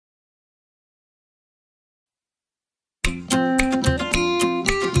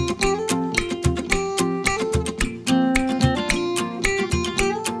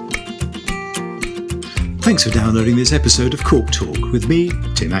Thanks for downloading this episode of Cork Talk with me,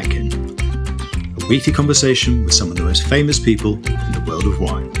 Tim Atkin. A weekly conversation with some of the most famous people in the world of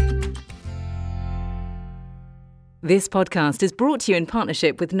wine. This podcast is brought to you in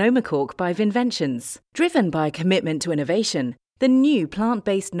partnership with Noma Cork by Vinventions. Driven by a commitment to innovation, the new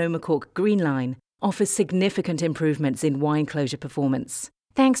plant-based Noma Cork Green Line offers significant improvements in wine closure performance.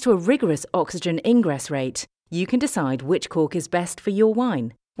 Thanks to a rigorous oxygen ingress rate, you can decide which cork is best for your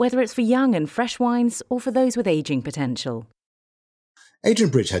wine, whether it's for young and fresh wines or for those with ageing potential.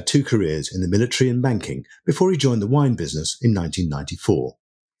 Adrian had 2 careers in the military and banking before he joined the wine business in 1994.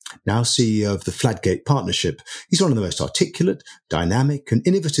 Now CEO of the Fladgate Partnership, he's one of the most articulate, dynamic and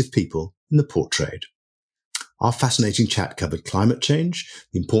innovative people in the port trade. Our fascinating chat covered climate change,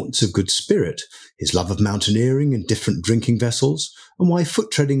 the importance of good spirit, his love of mountaineering and different drinking vessels, and why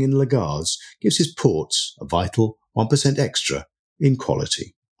foot treading in lagars gives his ports a vital 1% extra in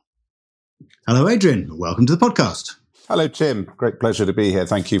quality. Hello, Adrian. Welcome to the podcast. Hello, Tim. Great pleasure to be here.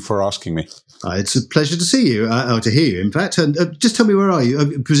 Thank you for asking me. It's a pleasure to see you, or to hear you, in fact. And just tell me, where are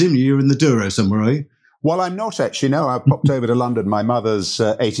you? Presumably you're in the Douro somewhere, are you? Well, I'm not actually. No, I popped over to London. My mother's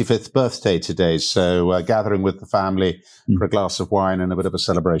 85th birthday today, so gathering with the family for a glass of wine and a bit of a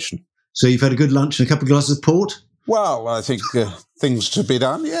celebration. So you've had a good lunch and a couple of glasses of port? Well, I think things to be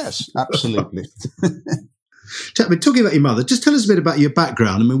done. Yes, absolutely. Talking about your mother, just tell us a bit about your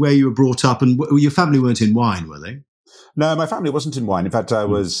background. I mean, where you were brought up, and your family weren't in wine, were they? No, my family wasn't in wine. In fact, I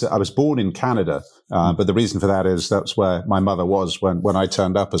was born in Canada, but the reason for that is that's where my mother was when I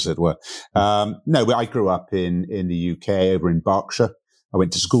turned up, as it were. No, I grew up in the UK, over in Berkshire. I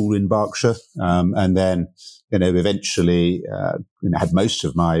went to school in Berkshire, and then eventually had most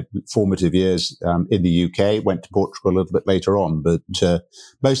of my formative years in the UK. Went to Portugal a little bit later on, but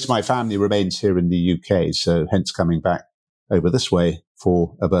most of my family remains here in the UK. So hence coming back over this way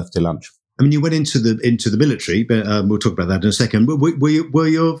for a birthday lunch. I mean, you went into the military, but we'll talk about that in a second. Were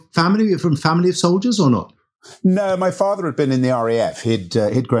your family from family of soldiers or not? No, my father had been in the RAF.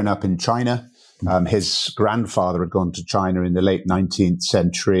 He'd grown up in China. His grandfather had gone to China in the late 19th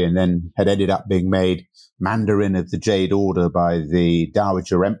century and then had ended up being made Mandarin of the Jade Order by the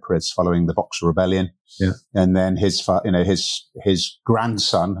Dowager Empress following the Boxer Rebellion. Yeah. And then his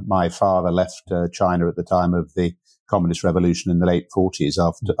grandson, my father, left China at the time of the Communist Revolution in the late 40s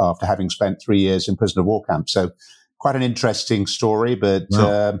after having spent 3 years in prisoner of war camp. So quite an interesting story, but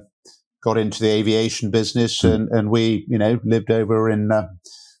wow. Got into the aviation business and we, lived over in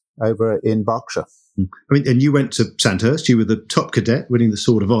Berkshire. I mean, and you went to Sandhurst. You were the top cadet, winning the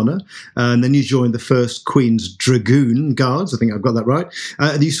Sword of Honour, and then you joined the 1st Queen's Dragoon Guards. I think I've got that right.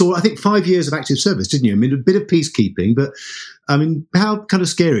 And you saw, I think, 5 years of active service, didn't you? I mean, a bit of peacekeeping, but I mean, how kind of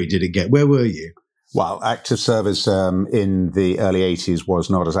scary did it get? Where were you? Well, active service in the early 80s was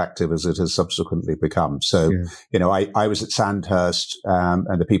not as active as it has subsequently become. So, I was at Sandhurst,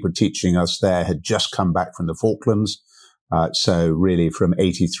 and the people teaching us there had just come back from the Falklands. So really from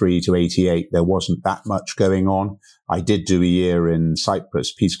 83 to 88, there wasn't that much going on. I did do a year in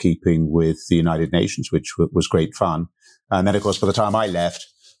Cyprus, peacekeeping with the United Nations, which was great fun. And then, of course, by the time I left,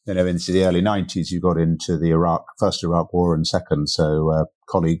 into the early 90s, you got into the first Iraq War and second. So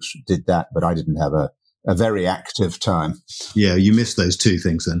colleagues did that, but I didn't have a very active time. Yeah, you missed those 2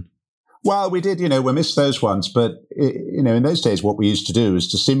 things then. Well, we did, we missed those ones. But, in those days, what we used to do is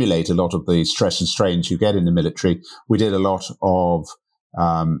to simulate a lot of the stress and strains you get in the military. We did a lot of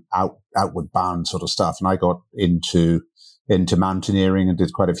outward bound sort of stuff. And I got into mountaineering and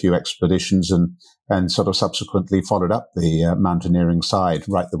did quite a few expeditions and sort of subsequently followed up the mountaineering side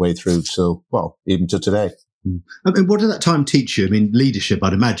right the way through till, even to today. I mean, what did that time teach you? I mean, leadership,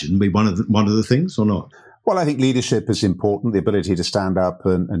 I'd imagine, would be one of the things, or not? Well, I think leadership is important, the ability to stand up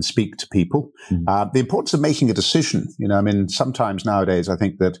and speak to people. The importance of making a decision. Sometimes nowadays I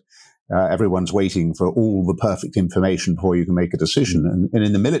think that everyone's waiting for all the perfect information before you can make a decision. And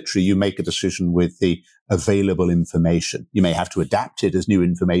in the military, you make a decision with the available information. You may have to adapt it as new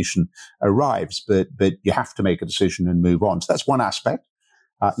information arrives, but you have to make a decision and move on. So that's one aspect.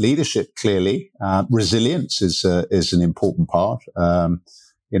 Leadership, clearly. Resilience is an important part. I'm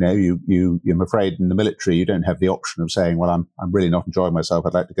afraid in the military, you don't have the option of saying, well, I'm really not enjoying myself.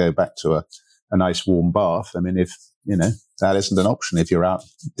 I'd like to go back to a nice warm bath. I mean, if, that isn't an option if you're out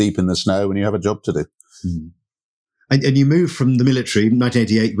deep in the snow and you have a job to do. And you moved from the military in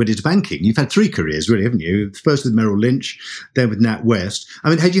 1988, went into banking. You've had 3 careers, really, haven't you? First with Merrill Lynch, then with NatWest. I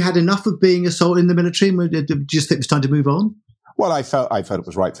mean, had you had enough of being a soldier in the military? Did you just think it was time to move on? Well, I felt it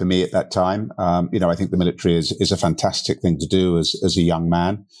was right for me at that time. I think the military is a fantastic thing to do as a young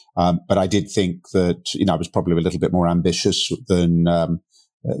man. But I did think that, I was probably a little bit more ambitious than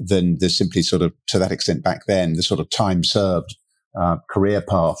the simply sort of, to that extent back then, the sort of time served career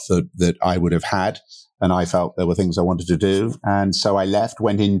path that I would have had. And I felt there were things I wanted to do. And so I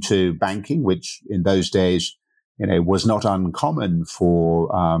went into banking, which in those days, was not uncommon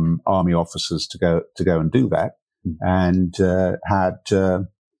for army officers to go and do that, and had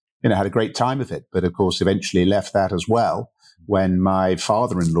a great time of it. But of course, eventually left that as well when my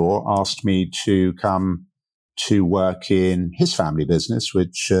father-in-law asked me to come to work in his family business,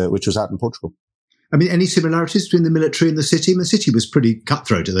 which was out in Portugal. I mean, any similarities between the military and the city? I mean, the city was pretty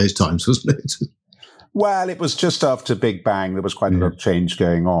cutthroat at those times, wasn't it? Well, it was just after Big Bang. There was quite a lot of change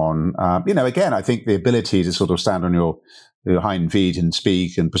going on. Again, I think the ability to sort of stand on your hind feet and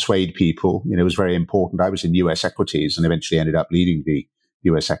speak and persuade people, was very important. I was in US equities and eventually ended up leading the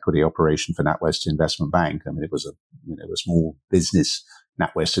US equity operation for NatWest Investment Bank. I mean, it was a small business.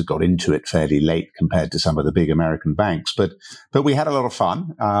 NatWest had got into it fairly late compared to some of the big American banks, but we had a lot of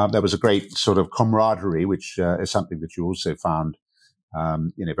fun. There was a great sort of camaraderie, which is something that you also found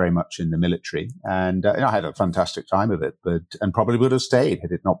very much in the military. And I had a fantastic time of it, and probably would have stayed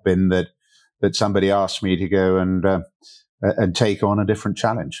had it not been that somebody asked me to go and take on a different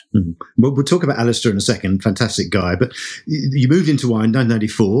challenge. Mm-hmm. Well, we'll talk about Alistair in a second. Fantastic guy. But you moved into wine in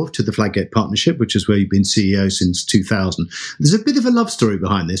 1994 to the Fladgate Partnership, which is where you've been CEO since 2000. There's a bit of a love story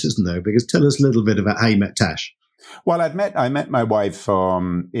behind this, isn't there? Because tell us a little bit about how you met Tash. Well, I met my wife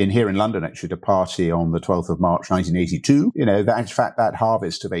here in London, actually, at a party on the 12th of March, 1982. That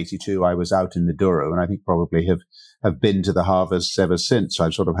harvest of 82, I was out in the Douro, and I think probably have been to the harvests ever since.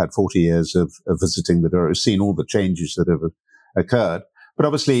 I've sort of had 40 years of visiting the Douro, seen all the changes that have occurred. But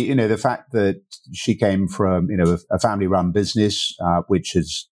obviously, the fact that she came from, a family-run business, which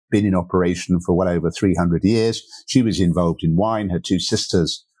has been in operation for well over 300 years. She was involved in wine. Her two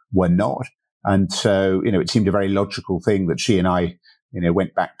sisters were not. And so, it seemed a very logical thing that she and I,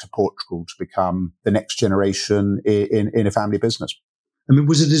 went back to Portugal to become the next generation in a family business. I mean,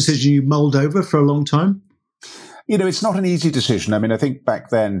 was it a decision you mulled over for a long time? It's not an easy decision. I mean, I think back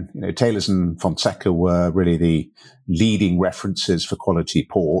then, Taylors and Fonseca were really the leading references for quality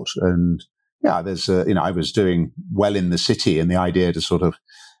port. And there's, I was doing well in the city, and the idea to sort of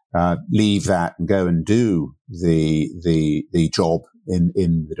leave that and go and do the job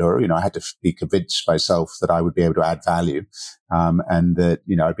in the Douro, I had to be convinced myself that I would be able to add value, and that,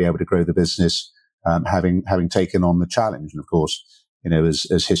 I'd be able to grow the business, having taken on the challenge. And of course,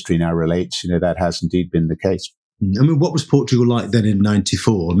 as history now relates, that has indeed been the case. I mean, what was Portugal like then in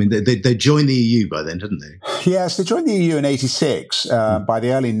 94? I mean, they joined the EU by then, didn't they? Yes, they joined the EU in 86. By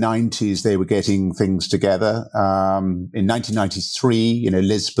the early 90s, they were getting things together. In 1993,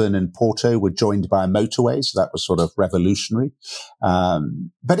 Lisbon and Porto were joined by a motorway, so that was sort of revolutionary.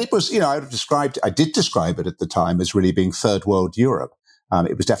 But it was, I did describe it at the time as really being third world Europe.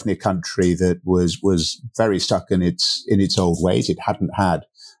 It was definitely a country that was very stuck in its old ways. It hadn't had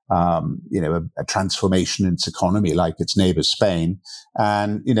a transformation in its economy like its neighbour Spain.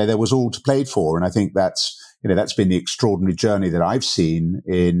 And, there was all to play for. And I think that's been the extraordinary journey that I've seen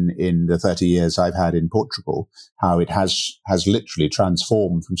in the 30 years I've had in Portugal, how it has literally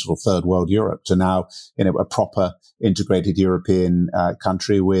transformed from sort of third world Europe to now, a proper integrated European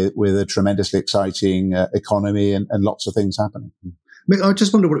country with a tremendously exciting economy and lots of things happening. I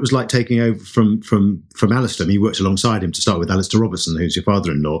just wonder what it was like taking over from Alistair. I mean, you worked alongside him to start with, Alistair Robertson, who's your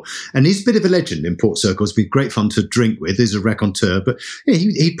father-in-law. And he's a bit of a legend in port circles. Been great fun to drink with. He's a raconteur. But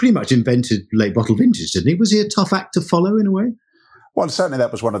he pretty much invented late bottle vintage, didn't he? Was he a tough act to follow in a way? Well, certainly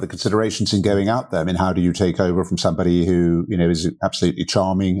that was one of the considerations in going out there. I mean, how do you take over from somebody who, is absolutely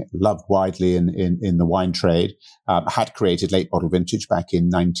charming, loved widely in the wine trade, had created late bottle vintage back in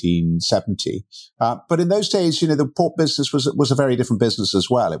 1970. But in those days, the port business was a very different business as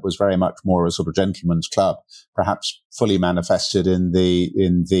well. It was very much more a sort of gentleman's club, perhaps fully manifested in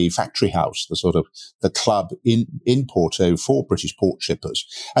the factory house, the sort of the club in Porto for British port shippers.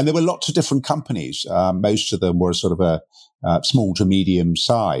 And there were lots of different companies. Most of them were sort of a small to medium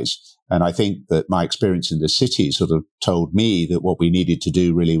size. And I think that my experience in the city sort of told me that what we needed to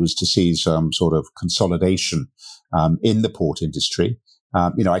do really was to see some sort of consolidation in the port industry.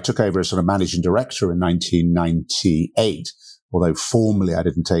 I took over as sort of managing director in 1998, although formally I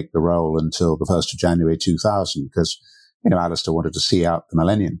didn't take the role until the 1st of January 2000 because, Alistair wanted to see out the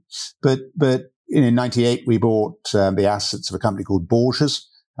millennium. But in 98, we bought the assets of a company called Borges.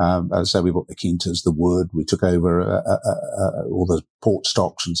 So we bought the Quintas, the wood. We took over all the port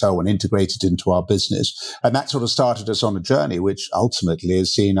stocks and so on, integrated into our business, and that sort of started us on a journey, which ultimately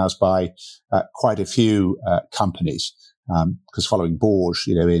has seen us buy quite a few companies. Because following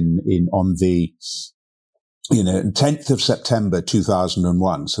Borges, on the 10th of September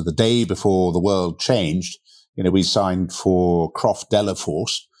 2001, so the day before the world changed, we signed for Croft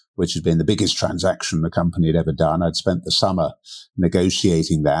Delaforce, which had been the biggest transaction the company had ever done. I'd spent the summer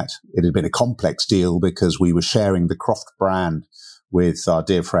negotiating that. It had been a complex deal because we were sharing the Croft brand with our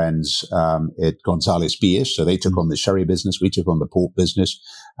dear friends at Gonzales Bias. So they took on the sherry business. We took on the port business.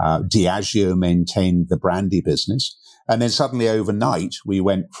 Diageo maintained the brandy business. And then suddenly overnight, we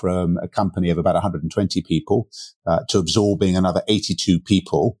went from a company of about 120 people to absorbing another 82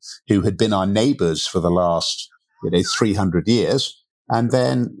 people who had been our neighbors for the last 300 years. And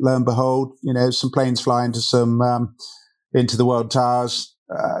then, lo and behold, some planes fly into into the World Towers,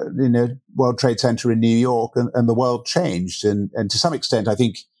 World Trade Center in New York, and the world changed. And to some extent, I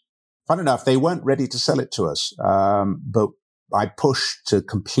think, fun enough, they weren't ready to sell it to us. But I pushed to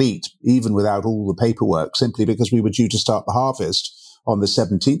complete, even without all the paperwork, simply because we were due to start the harvest on the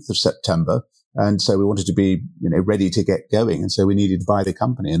 17th of September. And so we wanted to be, ready to get going. And so we needed to buy the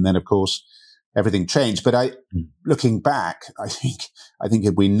company. And then, of course, everything changed. But looking back, I think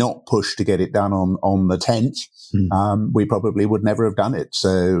if we not pushed to get it done on the 10th, we probably would never have done it.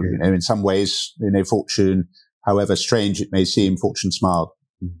 So, in some ways, fortune, however strange it may seem, fortune smiled.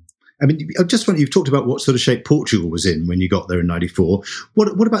 I mean, I just wonder, you've talked about what sort of shape Portugal was in when you got there in 94.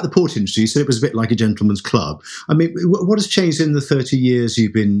 What about the port industry? You said it was a bit like a gentleman's club. I mean, what has changed in the 30 years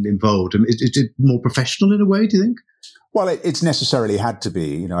you've been involved? I mean, is it more professional in a way, do you think? Well, it's necessarily had to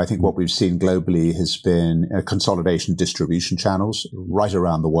be. I think what we've seen globally has been a consolidation of distribution channels right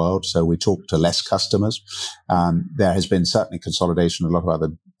around the world. So we talk to less customers. There has been certainly consolidation in a lot of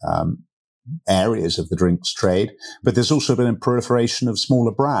other areas of the drinks trade, but there's also been a proliferation of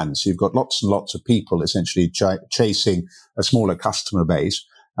smaller brands. You've got lots and lots of people essentially chasing a smaller customer base,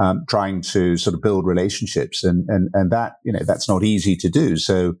 trying to sort of build relationships, and that that's not easy to do.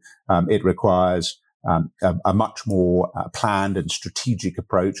 So it requires a much more planned and strategic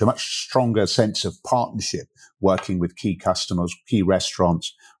approach, a much stronger sense of partnership, working with key customers, key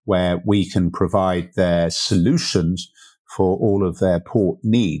restaurants, where we can provide their solutions for all of their port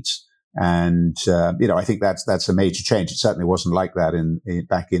needs. And, I think that's a major change. It certainly wasn't like that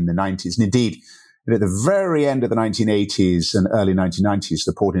back in the 90s. And indeed, at the very end of the 1980s and early 1990s,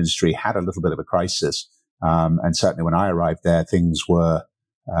 the port industry had a little bit of a crisis. And certainly when I arrived there, things were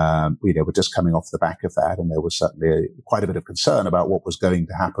just coming off the back of that. And there was certainly quite a bit of concern about what was going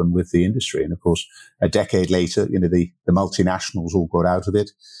to happen with the industry. And of course, a decade later, the multinationals all got out of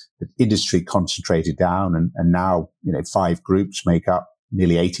it. The industry concentrated down, and now, 5 groups make up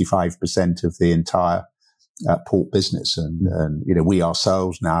nearly 85% of the entire port business. And we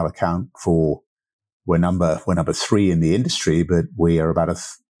ourselves now account for, we're number 3 in the industry, but we are about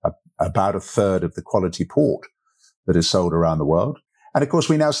a third of the quality port that is sold around the world. And of course,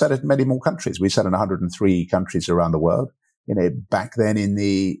 we now sell it in many more countries. We sell in 103 countries around the world. Back then in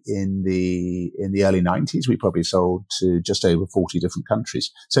the early 90s, we probably sold to just over 40 different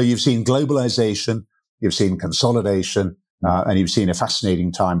countries. So you've seen globalization, you've seen consolidation, and you've seen a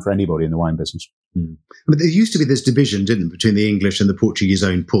fascinating time for anybody in the wine business. But there used to be this division, didn't there, between the English and the Portuguese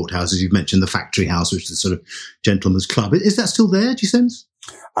owned port houses. You've mentioned the factory house, which is the sort of gentleman's club. Is that still there, do you sense?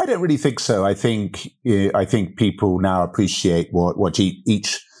 I don't really think so. I think people now appreciate what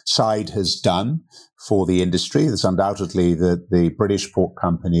each side has done for the industry. There's undoubtedly that the British port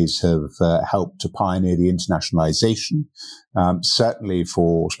companies have helped to pioneer the internationalization, certainly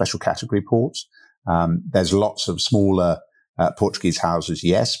for special category ports. There's lots of smaller Portuguese houses,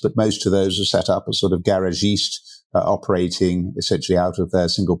 yes, but most of those are set up as sort of garagiste, operating essentially out of their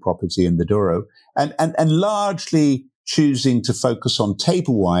single property in the Douro, and largely choosing to focus on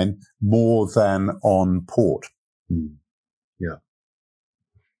table wine more than on port. Yeah.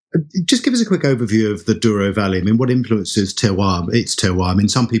 Just give us a quick overview of the Douro Valley. I mean, what influences terroir? It's terroir. I mean,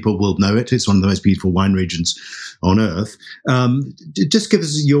 some people will know it. It's one of the most beautiful wine regions on earth. Just give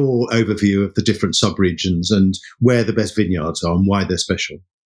us your overview of the different sub-regions and where the best vineyards are and why they're special.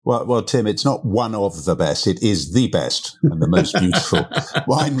 Well, Tim, it's not one of the best. It is the best and the most beautiful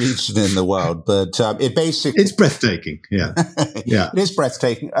wine region in the world. But it's breathtaking. Yeah, yeah, it is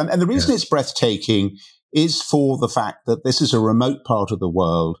breathtaking. And the reason it's breathtaking is for the fact that this is a remote part of the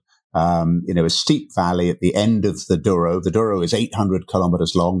world. A steep valley at the end of the Douro. The Douro is 800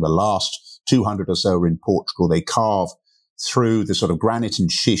 kilometers long. The last 200 or so are in Portugal. They carve through the sort of granite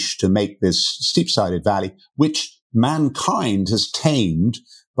and shish to make this steep-sided valley, which mankind has tamed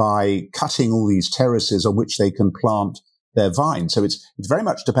by cutting all these terraces on which they can plant their vines. So it's very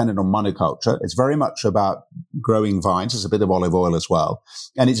much dependent on monoculture. It's very much about growing vines. There's a bit of olive oil as well.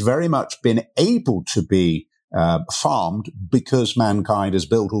 And it's very much been able to be farmed because mankind has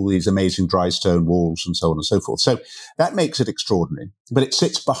built all these amazing dry stone walls and so on and so forth. So that makes it extraordinary. But it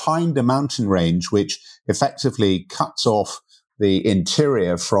sits behind a mountain range which effectively cuts off the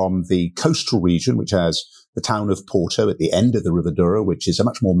interior from the coastal region, which has the town of Porto at the end of the River Douro, which is a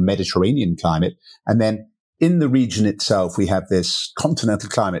much more Mediterranean climate. And then in the region itself, we have this continental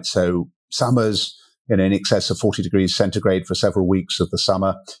climate. So summers in excess of 40 degrees centigrade for several weeks of the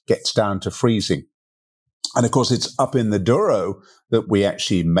summer, gets down to freezing. And of course, it's up in the Douro that we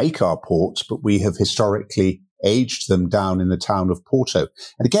actually make our ports, but we have historically aged them down in the town of Porto.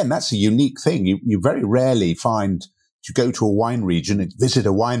 And again, that's a unique thing. You very rarely find you go to a wine region and visit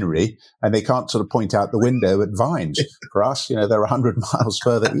a winery and they can't sort of point out the window at vines. For us, they're 100 miles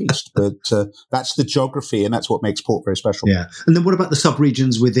further east, but that's the geography and that's what makes Port very special. Yeah. And then what about the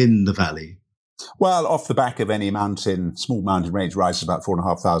sub-regions within the valley? Well, off the back of any small mountain range rises about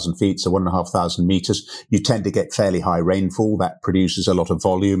 4,500 feet, so 1,500 meters. You tend to get fairly high rainfall. That produces a lot of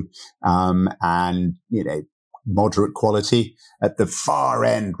volume, and, moderate quality. At the far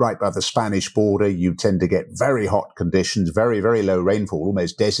end, right by the Spanish border, you tend to get very hot conditions, very, very low rainfall,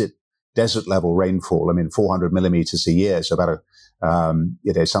 almost desert level rainfall. 400 millimeters a year. So about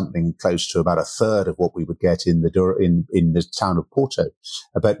something close to about a third of what we would get in the town of Porto,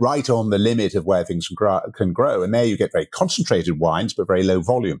 but right on the limit of where things can grow. And there you get very concentrated wines, but very low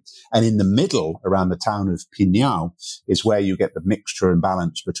volume. And in the middle, around the town of Pinhão, is where you get the mixture and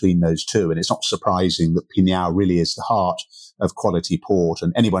balance between those two. And it's not surprising that Pinhão really is the heart of quality port.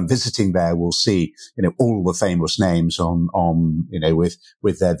 And anyone visiting there will see, all the famous names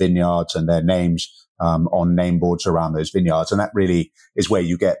with their vineyards and their names on name boards around those vineyards. And that really is where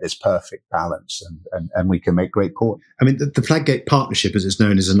you get this perfect balance and we can make great port. The Fladgate Partnership, as it's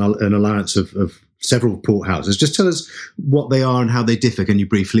known, is an alliance of several port houses. Just tell us what they are and how they differ, can you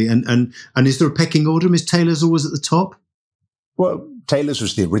briefly? And is there a pecking order? Is Taylor's always at the top? Well, Taylor's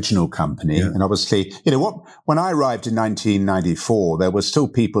was the original company. Yeah. And obviously, when I arrived in 1994, there were still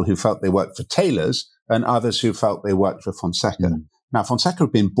people who felt they worked for Taylor's and others who felt they worked for Fonseca. Mm. Now, Fonseca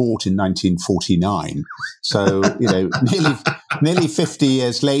had been bought in 1949. So, nearly 50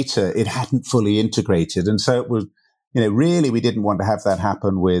 years later, it hadn't fully integrated. And so it was, really we didn't want to have that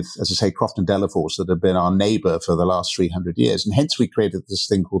happen with, as I say, Croft and Delaforce that have been our neighbor for the last 300 years. And hence we created this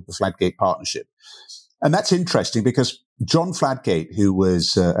thing called the Fladgate Partnership. And that's interesting because John Fladgate, who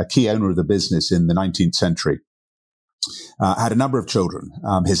was a key owner of the business in the 19th century, had a number of children.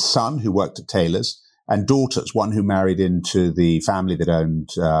 His son, who worked at Taylor's, and daughters, one who married into the family that owned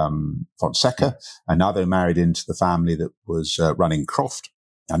Fonseca, another married into the family that was running Croft,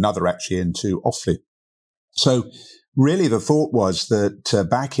 another actually into Offaly. So really the thought was that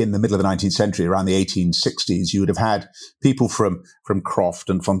back in the middle of the 19th century, around the 1860s, you would have had people from Croft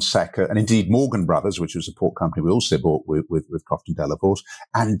and Fonseca, and indeed Morgan Brothers, which was a port company we also bought with Croft and Delaforce,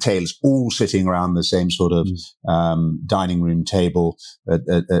 and Taylor's, all sitting around the same sort of dining room table at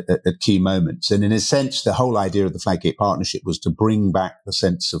key moments. And in a sense, the whole idea of the Fladgate Partnership was to bring back the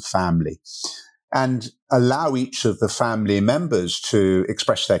sense of family and allow each of the family members to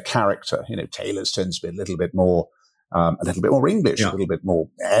express their character. Taylor's tends to be a little bit more English, a little bit more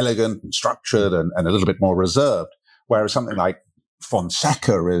elegant and structured and a little bit more reserved. Whereas something like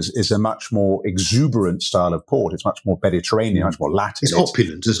Fonseca is a much more exuberant style of port. It's much more Mediterranean, much more Latin. It's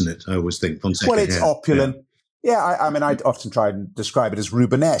opulent, isn't it? I always think Fonseca. Well, it's opulent. Yeah, I often try and describe it as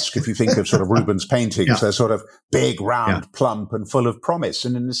Rubenesque. If you think of sort of Rubens' paintings, they're sort of big, round, plump, and full of promise.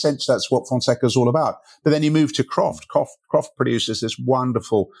 And in a sense, that's what Fonseca is all about. But then you move to Croft. Croft produces this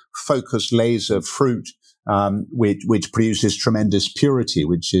wonderful focused laser fruit, which produces tremendous purity,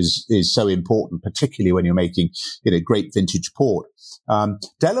 which is so important, particularly when you're making, great vintage port.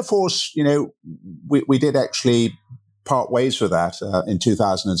 Delaforce, we did actually part ways with that, in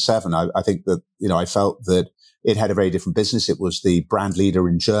 2007. I think that, I felt that it had a very different business. It was the brand leader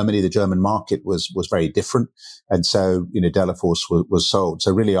in Germany. The German market was very different. And so, Delaforce was sold.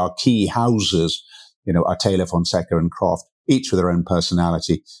 So really our key houses, are Taylor, Fonseca and Croft, each with their own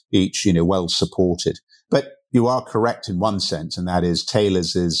personality, each, well supported. But you are correct in one sense, and that is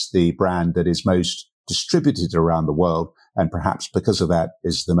Taylor's is the brand that is most distributed around the world. And perhaps because of that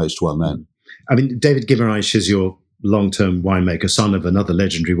is the most well known. David Givereich is your long-term winemaker, son of another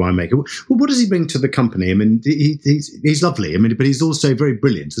legendary winemaker. Well, what does he bring to the company? He's lovely. But he's also very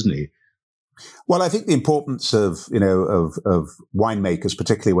brilliant, isn't he? Well, I think the importance of winemakers,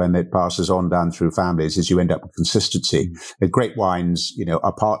 particularly when it passes on down through families, is you end up with consistency. Great wines,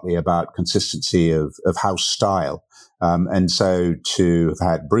 are partly about consistency of house style. And so to have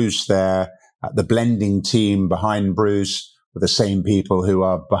had Bruce there, the blending team behind Bruce, with the same people who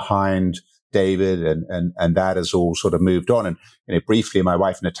are behind David, and that has all sort of moved on. And, briefly, my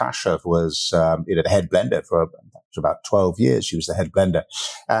wife, Natasha, was, the head blender for about 12 years. She was the head blender.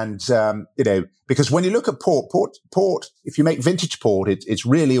 And, because when you look at port, if you make vintage port, it's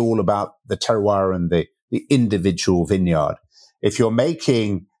really all about the terroir and the individual vineyard. If you're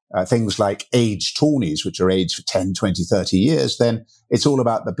making things like aged tawnies, which are aged for 10, 20, 30 years, then it's all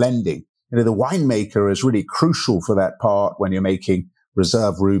about the blending. The winemaker is really crucial for that part when you're making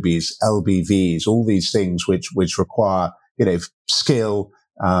reserve rubies, LBVs, all these things which require, skill,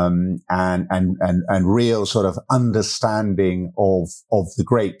 and real sort of understanding of the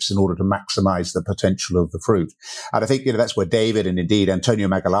grapes in order to maximize the potential of the fruit. And I think, that's where David and indeed Antonio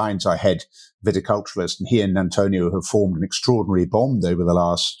Magalhães, our head viticulturalist, and he and Antonio have formed an extraordinary bond over the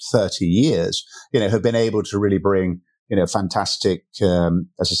last 30 years, have been able to really bring, fantastic,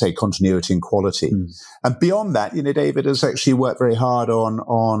 as I say, continuity and quality. Mm. And beyond that, David has actually worked very hard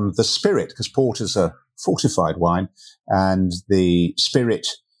on the spirit, because port is a fortified wine, and the spirit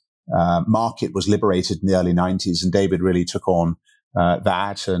market was liberated in the early 90s, and David really took on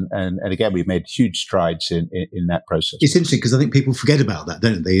that. And again, we've made huge strides in that process. It's interesting because I think people forget about that,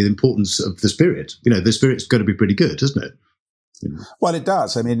 don't they? The importance of the spirit. The spirit's got to be pretty good, isn't it? Well, it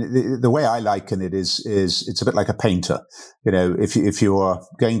does. I mean, the way I liken it is it's a bit like a painter. If you are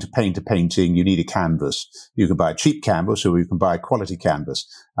going to paint a painting, you need a canvas. You can buy a cheap canvas, or you can buy a quality canvas.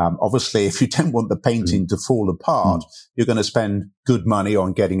 Obviously, if you don't want the painting to fall apart, you're going to spend good money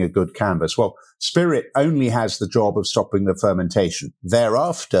on getting a good canvas. Well, spirit only has the job of stopping the fermentation.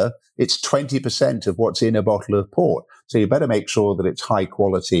 Thereafter, it's 20% of what's in a bottle of port. So you better make sure that it's high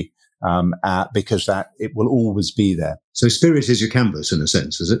quality, because that it will always be there. So spirit is your canvas in a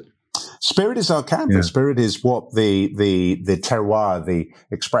sense, is it? Spirit is our canvas. Yeah. Spirit is what the terroir, the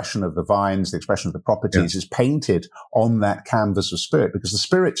expression of the vines, the expression of the properties is painted on that canvas of spirit, because the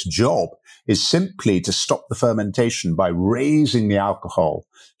spirit's job is simply to stop the fermentation by raising the alcohol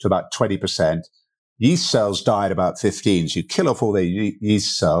to about 20%. Yeast cells die at about 15. So you kill off all the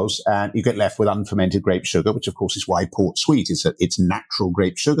yeast cells and you get left with unfermented grape sugar, which of course is why port's sweet. It's natural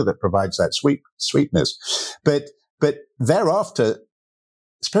grape sugar that provides that sweetness. But thereafter,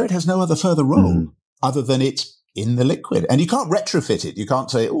 spirit has no other further role other than it's in the liquid. And you can't retrofit it. You can't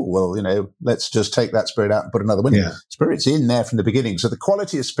say, oh, well, let's just take that spirit out and put another one in. Spirit's in there from the beginning. So the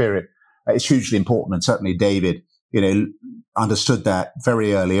quality of spirit is hugely important. And certainly David, understood that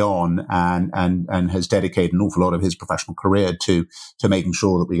very early on and has dedicated an awful lot of his professional career to making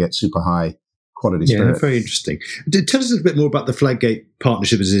sure that we get super high quality spirit. Yeah, very interesting. Tell us a bit more about the Fladgate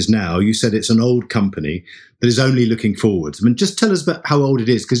partnership as it is now. You said it's an old company that is only looking forward. I mean, just tell us about how old it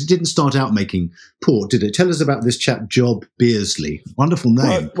is, because it didn't start out making port, did it? Tell us about this chap, Job Beersley. Wonderful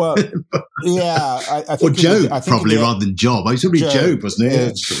name. Well yeah. I think or Job, probably, rather than Job. I used to read Job, wasn't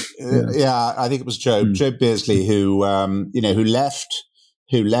it? Yeah, I think it was Job. Job Beersley, who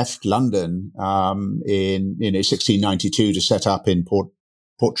left London in 1692 to set up in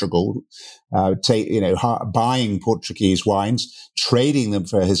Portugal, buying Portuguese wines, trading them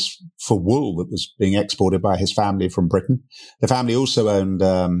for wool that was being exported by his family from Britain. The family also owned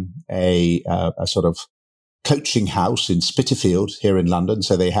a sort of coaching house in Spitalfield here in London.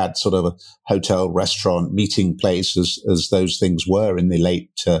 So they had sort of a hotel, restaurant, meeting place as those things were in the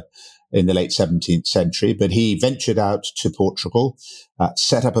late 17th century. But he ventured out to Portugal,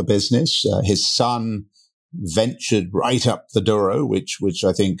 set up a business. His son ventured right up the Douro, which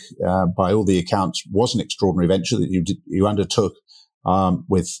I think, by all the accounts, was an extraordinary venture that you undertook,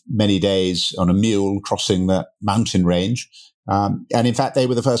 with many days on a mule crossing that mountain range. And in fact, they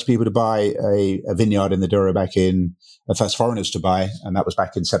were the first people to buy a vineyard in the Douro the first foreigners to buy, and that was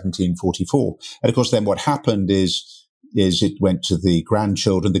back in 1744. And of course, then what happened is it went to the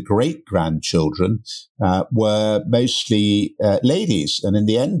grandchildren. The great-grandchildren were mostly ladies. And in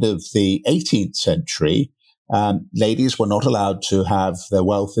the end of the 18th century, ladies were not allowed to have their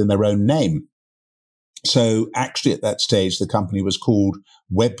wealth in their own name. So actually at that stage, the company was called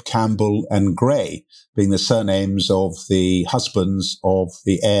Webb, Campbell and Gray, being the surnames of the husbands of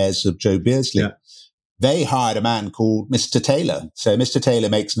the heirs of Joe Beersley. Yeah. They hired a man called Mr. Taylor. So Mr. Taylor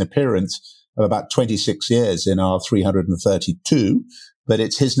makes an appearance of about 26 years in our 332, but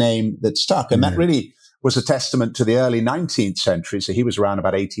it's his name that stuck. And that really was a testament to the early 19th century. So he was around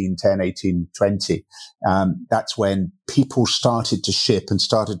about 1810, 1820. That's when people started to ship and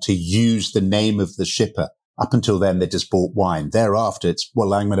started to use the name of the shipper. Up until then, they just bought wine. Thereafter, it's,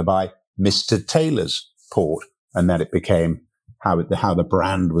 well, I'm going to buy Mr. Taylor's port. And then it became how the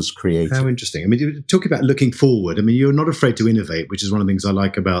brand was created. How interesting. I mean, talking about looking forward, I mean, you're not afraid to innovate, which is one of the things I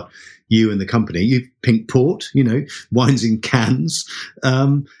like about you and the company. You Pink Port, wines in cans.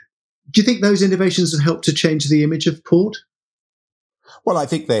 Do you think those innovations have helped to change the image of port? Well, I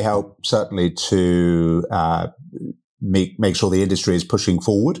think they help certainly to make sure the industry is pushing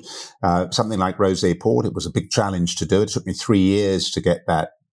forward. Something like Rosé Port, it was a big challenge to do. It took me 3 years to get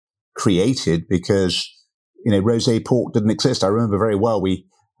that created because, Rosé Port didn't exist. I remember very well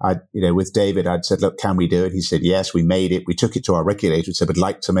with David, I'd said, look, can we do it? He said, yes, we made it. We took it to our regulator and said, we'd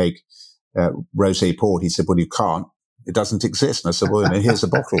like to make Rosé Port. He said, well, you can't. It doesn't exist. And I said, well, here's a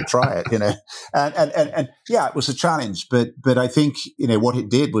bottle, try it, And yeah, it was a challenge. But I think, what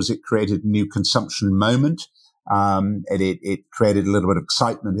it did was it created a new consumption moment. And it created a little bit of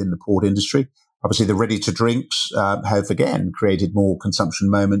excitement in the port industry. Obviously, the ready to drinks have again created more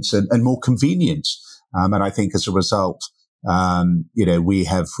consumption moments and more convenience. And I think as a result, we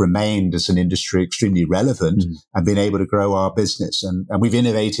have remained as an industry extremely relevant and been able to grow our business. And we've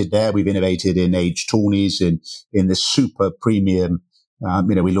innovated there. We've innovated in aged tawnies, in this super premium.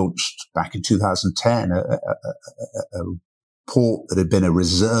 We launched back in 2010 a port that had been a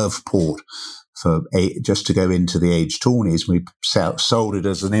reserve port just to go into the aged tawnies. We sold it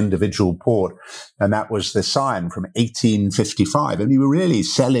as an individual port. And that was the sign from 1855. And we were really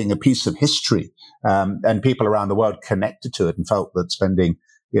selling a piece of history. And people around the world connected to it and felt that spending,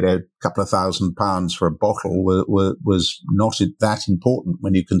 a couple of £1,000 for a bottle was not that important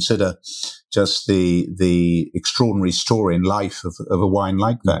when you consider just the extraordinary story in life of a wine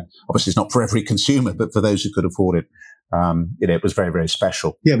like that. Obviously, it's not for every consumer, but for those who could afford it, it was very, very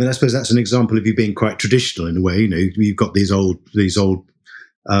special. Yeah, but I suppose that's an example of you being quite traditional in a way. You've got these old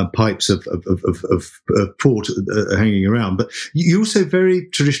pipes of port hanging around, but you're also very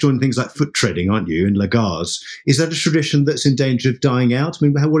traditional in things like foot treading, aren't you? In lagars, is that a tradition that's in danger of dying out? I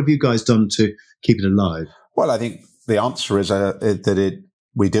mean, what have you guys done to keep it alive? Well, I think the answer is that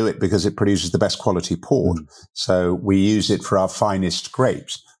we do it because it produces the best quality port. So we use it for our finest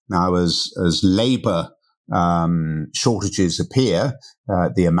grapes. Now, as labour shortages appear,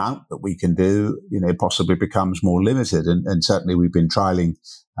 the amount that we can do, possibly becomes more limited. And certainly we've been trialing,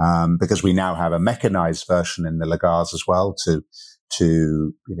 because we now have a mechanized version in the lagars as well to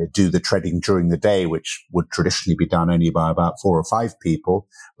do the treading during the day, which would traditionally be done only by about 4 or 5 people.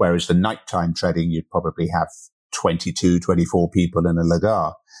 Whereas the nighttime treading, you'd probably have 22, 24 people in a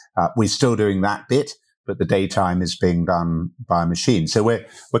lagar. We're still doing that bit, but the daytime is being done by a machine. So we're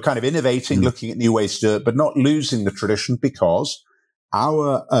kind of innovating, looking at new ways to do it, but not losing the tradition, because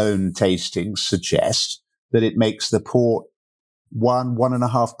our own tastings suggest that it makes the port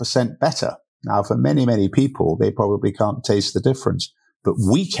 1.5% better. Now, for many, many people, they probably can't taste the difference, but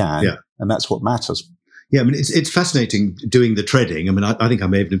we can, and that's what matters. Yeah, I mean, it's fascinating doing the treading. I mean, I think I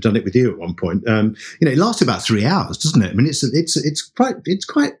may even have done it with you at one point. It lasts about 3 hours, doesn't it? I mean, it's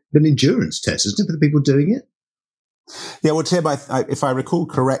quite an endurance test, isn't it, for the people doing it? Yeah, well, Tim, if I recall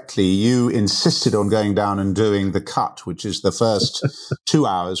correctly, you insisted on going down and doing the cut, which is the first 2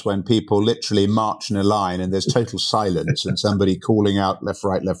 hours when people literally march in a line and there's total silence and somebody calling out left,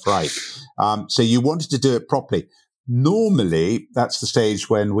 right, left, right. So you wanted to do it properly. Normally, that's the stage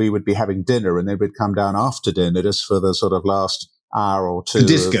when we would be having dinner and they would come down after dinner just for the sort of last hour or two of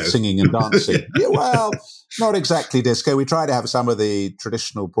singing and dancing. Yeah, well, not exactly disco. We try to have some of the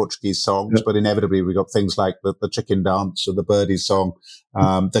traditional Portuguese songs, but inevitably we got things like the chicken dance or the birdie song,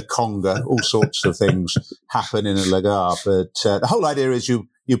 the conga, all sorts of things happen in a lagar. But the whole idea is you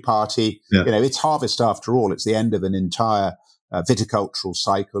party. Yeah. It's harvest after all. It's the end of an entire viticultural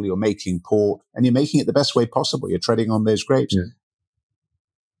cycle. You're making port and you're making it the best way possible. You're treading on those grapes. Yeah.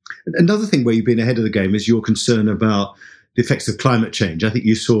 Another thing where you've been ahead of the game is your concern about the effects of climate change. I think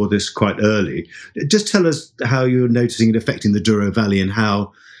you saw this quite early. Just tell us how you're noticing it affecting the Douro Valley and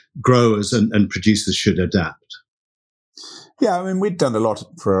how growers and producers should adapt. Yeah, I mean, we'd done a lot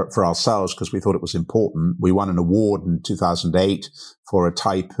for ourselves because we thought it was important. We won an award in 2008 for a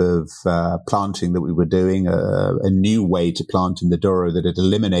type of planting that we were doing, a new way to plant in the Douro that had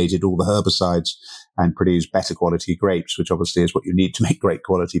eliminated all the herbicides and produced better quality grapes, which obviously is what you need to make great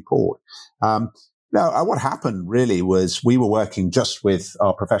quality port. Now, what happened really was we were working just with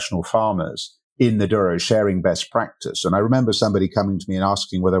our professional farmers in the Douro, sharing best practice. And I remember somebody coming to me and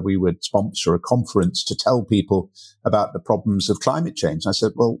asking whether we would sponsor a conference to tell people about the problems of climate change. And I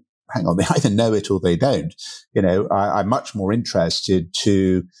said, well, hang on, they either know it or they don't. I'm much more interested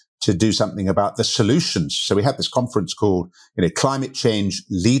to do something about the solutions. So we had this conference called, Climate Change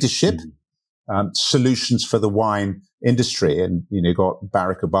Leadership, Solutions for the Wine Industry. And, got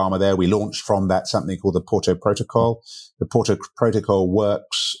Barack Obama there. We launched from that something called the Porto Protocol. The Porto Protocol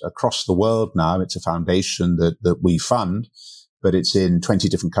works across the world now. It's a foundation that we fund, but it's in 20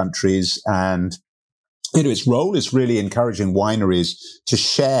 different countries. And its role is really encouraging wineries to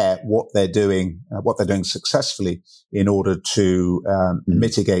share what they're doing successfully in order to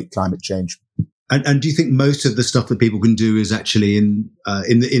mitigate climate change. And do you think most of the stuff that people can do is actually in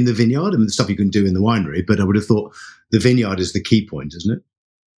the vineyard? I mean, the stuff you can do in the winery, but I would have thought the vineyard is the key point, isn't it?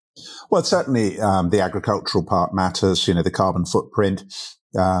 Well, certainly the agricultural part matters, the carbon footprint,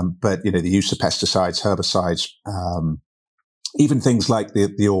 but, the use of pesticides, herbicides, even things like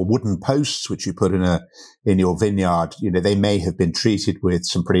your wooden posts, which you put in your vineyard, they may have been treated with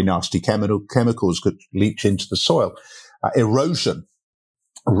some pretty nasty chemicals that leach into the soil, erosion,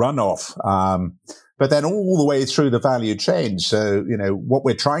 runoff, but then all the way through the value chain. So, what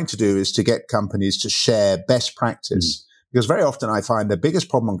we're trying to do is to get companies to share best practice. Because very often I find the biggest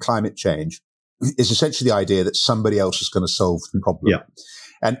problem on climate change is essentially the idea that somebody else is going to solve the problem. Yeah.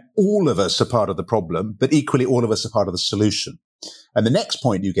 And all of us are part of the problem, but equally all of us are part of the solution. And the next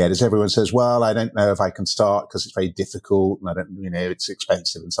point you get is everyone says, well, I don't know if I can start because it's very difficult and I don't, it's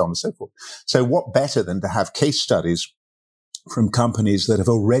expensive and so on and so forth. So what better than to have case studies from companies that have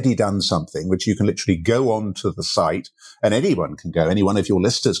already done something, which you can literally go onto the site and anyone can go, any one of your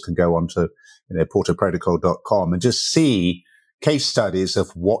listers can go onto portoprotocol.com and just see case studies of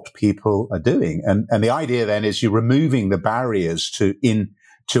what people are doing. And the idea then is you're removing the barriers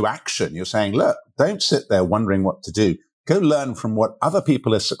to action. You're saying, look, don't sit there wondering what to do. Go learn from what other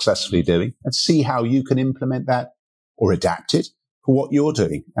people are successfully doing and see how you can implement that or adapt it for what you're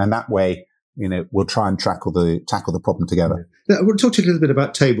doing. And that way, we'll try and tackle the problem together. Now, I want to talk to you a little bit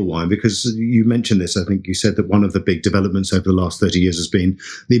about table wine, because you mentioned this. I think you said that one of the big developments over the last 30 years has been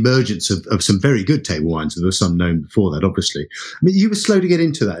the emergence of some very good table wines. There were some known before that, obviously. I mean, you were slow to get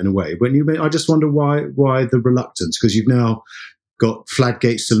into that in a way. I just wonder why the reluctance, because you've now got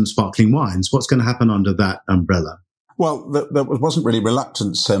Fladgate Still and Sparkling Wines. What's going to happen under that umbrella? Well, there wasn't really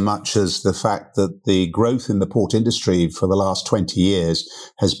reluctance so much as the fact that the growth in the port industry for the last 20 years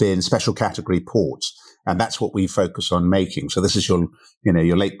has been special category ports. And that's what we focus on making. So this is your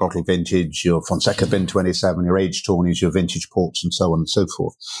late bottle vintage, your Fonseca Bin 27, your aged tawnies, your vintage ports, and so on and so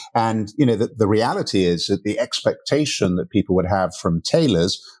forth. And, the reality is that the expectation that people would have from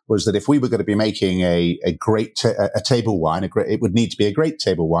tailors was that if we were going to be making a great table wine, it would need to be a great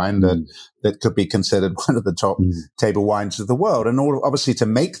table wine that could be considered one of the top table wines of the world. And obviously to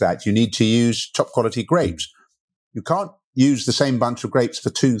make that, you need to use top quality grapes. You can't use the same bunch of grapes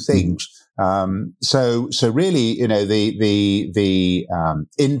for two things. So really, the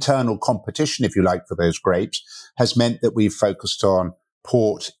internal competition, if you like, for those grapes has meant that we've focused on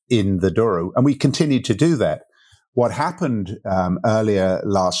port in the Douro, and we continue to do that. What happened earlier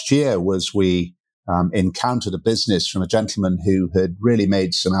last year was we encountered a business from a gentleman who had really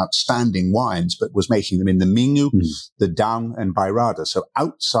made some outstanding wines, but was making them in the Minho, the Down, and Bairrada, so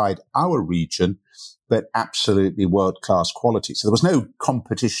outside our region, but absolutely world-class quality. So there was no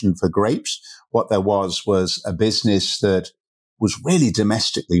competition for grapes. What there was a business that was really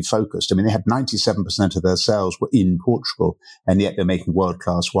domestically focused. I mean, they had 97% of their sales were in Portugal, and yet they're making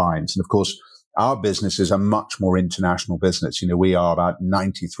world-class wines. And of course, our business is a much more international business. We are about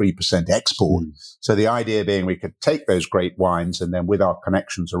 93% export. So the idea being we could take those great wines and then with our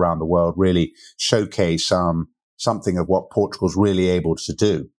connections around the world really showcase something of what Portugal's really able to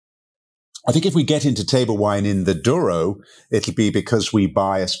do. I think if we get into table wine in the Douro, it'll be because we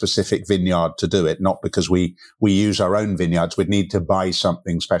buy a specific vineyard to do it, not because we use our own vineyards. We'd need to buy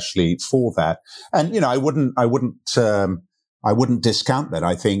something specially for that. And, I wouldn't discount that.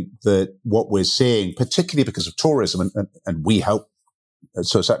 I think that what we're seeing, particularly because of tourism, and we help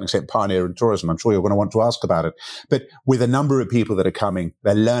to a certain extent pioneer in tourism. I'm sure you're going to want to ask about it. But with a number of people that are coming,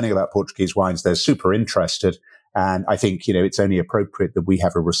 they're learning about Portuguese wines. They're super interested. And I think, it's only appropriate that we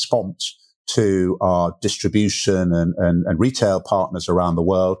have a response to our distribution and retail partners around the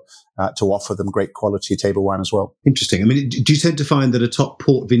world to offer them great quality table wine as well. Interesting. I mean, do you tend to find that a top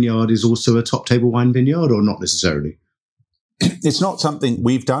port vineyard is also a top table wine vineyard, or not necessarily? It's not something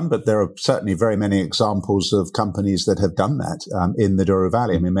we've done, but there are certainly very many examples of companies that have done that in the Douro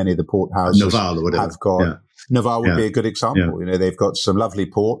Valley. I mean, many of the port houses have got... Yeah. Navarre would be a good example. Yeah. They've got some lovely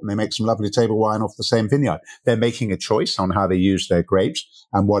port and they make some lovely table wine off the same vineyard. They're making a choice on how they use their grapes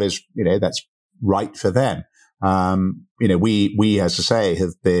and what is, that's right for them. We, as I say,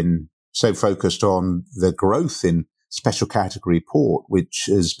 have been so focused on the growth in special category port, which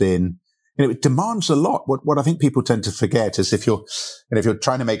has been, it demands a lot. What I think people tend to forget is if you're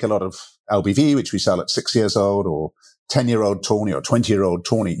trying to make a lot of LBV, which we sell at 6 years old or 10-year-old tawny or 20-year-old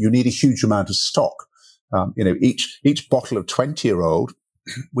tawny, you need a huge amount of stock. Each bottle of 20-year-old,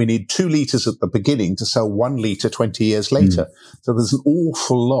 we need 2 liters at the beginning to sell 1 liter 20 years later. So there's an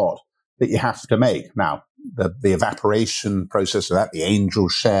awful lot, that you have to make. Now, the evaporation process of that, the angel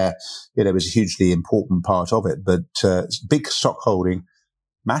share, is a hugely important part of it. But big stockholding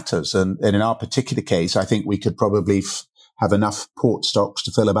matters. And in our particular case, I think we could probably have enough port stocks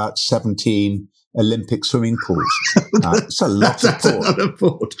to fill about 17 Olympic swimming pools. It's a lot of port. A lot of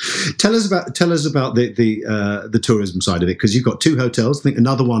port. Tell us about the tourism side of it, because you've got 2 hotels. I think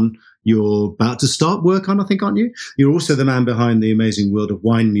another one you're about to start work on, I think, aren't you? You're also the man behind the amazing World of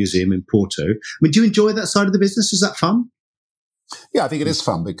Wine Museum in Porto. I mean, do you enjoy that side of the business? Is that fun? Yeah, I think it is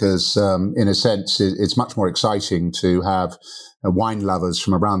fun because, in a sense, it's much more exciting to have wine lovers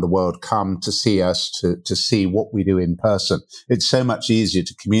from around the world come to see us, to see what we do in person. It's so much easier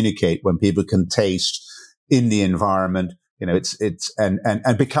to communicate when people can taste in the environment,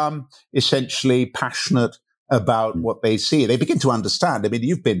 and become essentially passionate about what they see. They begin to understand. I mean,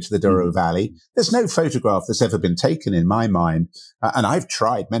 you've been to the Douro Valley. There's no photograph that's ever been taken in my mind. And I've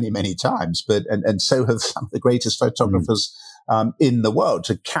tried many, many times, and so have some of the greatest photographers in the world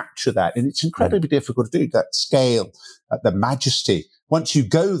to capture that. And it's incredibly difficult to do, that scale, the majesty. Once you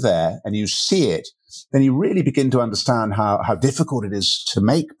go there and you see it, then you really begin to understand how difficult it is to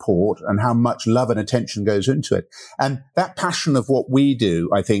make port and how much love and attention goes into it. And that passion of what we do,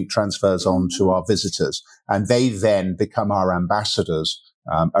 I think, transfers on to our visitors, and they then become our ambassadors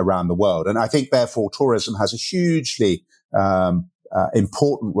around the world. And I think, therefore, tourism has a hugely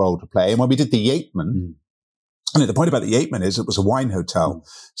important role to play. And when we did the Yeatman, the point about the Yeatman is it was a wine hotel.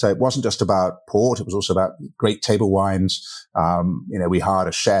 So it wasn't just about port. It was also about great table wines. We hired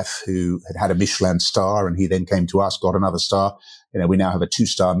a chef who had a Michelin star, and he then came to us, got another star. We now have a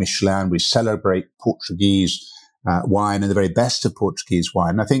 2-star Michelin. We celebrate Portuguese wine and the very best of Portuguese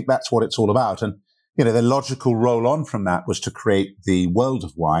wine. And I think that's what it's all about. And, the logical roll on from that was to create the World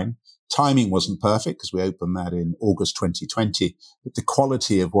of Wine. Timing wasn't perfect because we opened that in August 2020, but the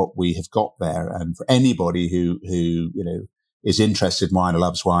quality of what we have got there, and for anybody who is interested in wine or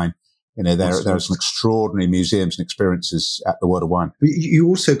loves wine, there are some extraordinary museums and experiences at the World of Wine. You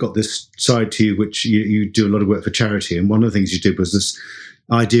also got this side to you, which you do a lot of work for charity, and one of the things you did was this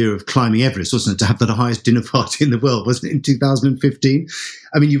idea of climbing Everest, wasn't it? To have the highest dinner party in the world, wasn't it, in 2015?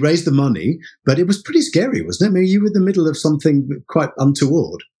 I mean, you raised the money, but it was pretty scary, wasn't it? I mean, you were in the middle of something quite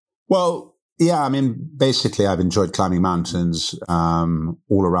untoward. Well, yeah, I mean, basically, I've enjoyed climbing mountains all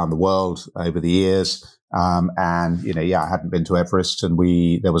around the world over the years. I hadn't been to Everest, and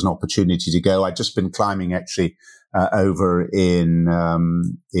there was an opportunity to go. I'd just been climbing actually over in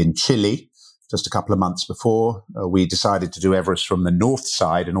Chile just a couple of months before. We decided to do Everest from the north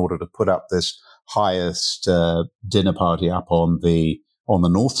side in order to put up this highest dinner party up on the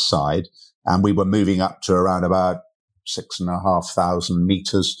north side, and we were moving up to around about 6,500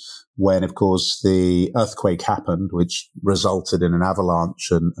 meters when, of course, the earthquake happened, which resulted in an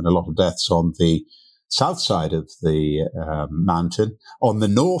avalanche and a lot of deaths on the south side of the mountain. On the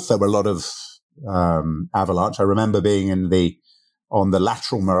north, there were a lot of avalanche. I remember being on the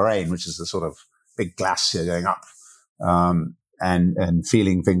lateral moraine, which is the sort of big glacier going up, and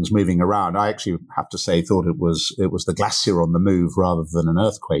feeling things moving around. I actually have to say thought it was the glacier on the move rather than an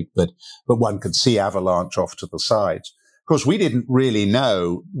earthquake, but one could see avalanche off to the sides. Of course, we didn't really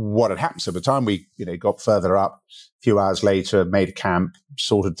know what had happened. So by the time we, got further up, a few hours later, made a camp,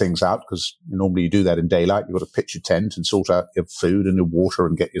 sorted things out, because normally you do that in daylight. You've got to pitch your tent and sort out your food and your water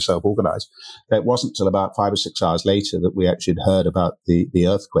and get yourself organized. It wasn't till about 5 or 6 hours later that we actually had heard about the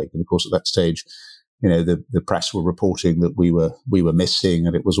earthquake. And of course, at that stage, the press were reporting that we were missing,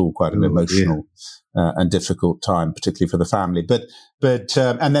 and it was all quite an emotional and difficult time, particularly for the family. But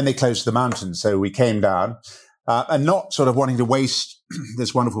and then they closed the mountain. So we came down. And not sort of wanting to waste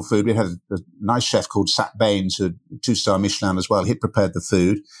this wonderful food. We had a nice chef called Sat Baines, who had 2-star Michelin as well. He'd prepared the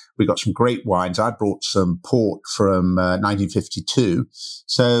food. We got some great wines. I brought some port from 1952.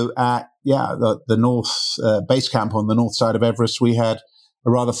 So the north base camp on the north side of Everest, we had a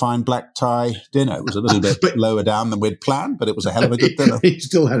rather fine black tie dinner. It was a little bit lower down than we'd planned, but it was a hell of a good dinner. He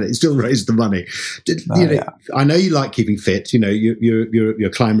still had it. He still raised the money. I know you like keeping fit. You're a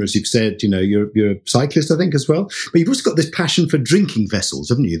climber, as you've said. You're a cyclist, I think, as well. But you've also got this passion for drinking vessels,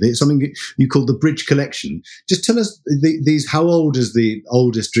 haven't you? There's something you call the Bridge Collection. Just tell us how old is the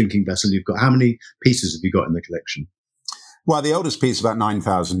oldest drinking vessel you've got? How many pieces have you got in the collection? Well, the oldest piece is about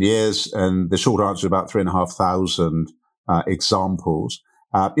 9,000 years, and the short answer is about 3,500 examples.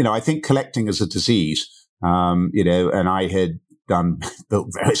 I think collecting is a disease, and I had built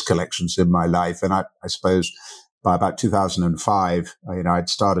various collections in my life. And I suppose by about 2005, I'd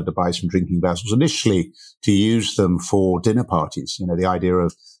started to buy some drinking vessels initially to use them for dinner parties. The idea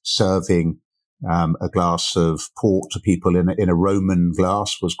of serving a glass of port to people in a Roman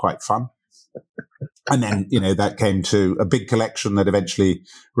glass was quite fun. And then, that came to a big collection that eventually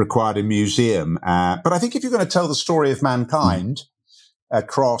required a museum. But I think if you're going to tell the story of mankind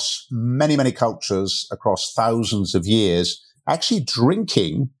across many, many cultures, across thousands of years, actually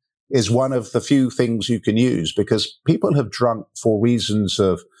drinking is one of the few things you can use, because people have drunk for reasons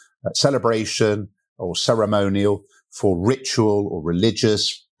of celebration or ceremonial, for ritual or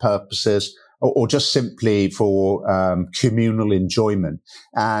religious purposes, or just simply for communal enjoyment.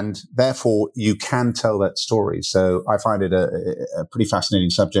 And therefore, you can tell that story. So I find it a pretty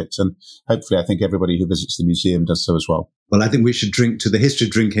fascinating subject. And hopefully, I think everybody who visits the museum does so as well. Well, I think we should drink to the history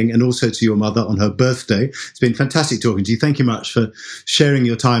of drinking, and also to your mother on her birthday. It's been fantastic talking to you. Thank you much for sharing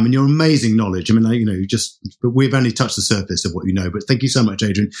your time and your amazing knowledge. I mean, but we've only touched the surface of what you know. But thank you so much,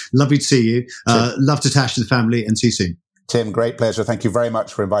 Adrian. Lovely to see you. Love to attach to the family, and see you soon. Tim, great pleasure. Thank you very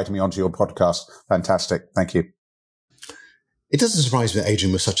much for inviting me onto your podcast. Fantastic. Thank you. It doesn't surprise me that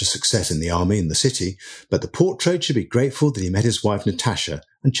Adrian was such a success in the army and the city, but the port trade should be grateful that he met his wife Natasha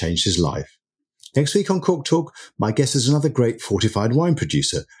and changed his life. Next week on Cork Talk, my guest is another great fortified wine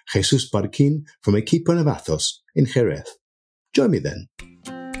producer, Jesus Barquin from Equipo Navazos in Jerez. Join me then.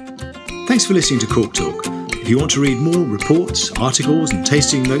 Thanks for listening to Cork Talk. If you want to read more reports, articles and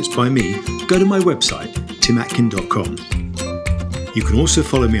tasting notes by me, go to my website, timatkin.com. You can also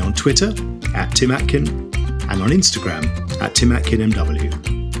follow me on Twitter @TimAtkin and on Instagram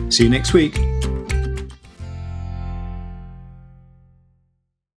 @TimAtkinMW. See you next week.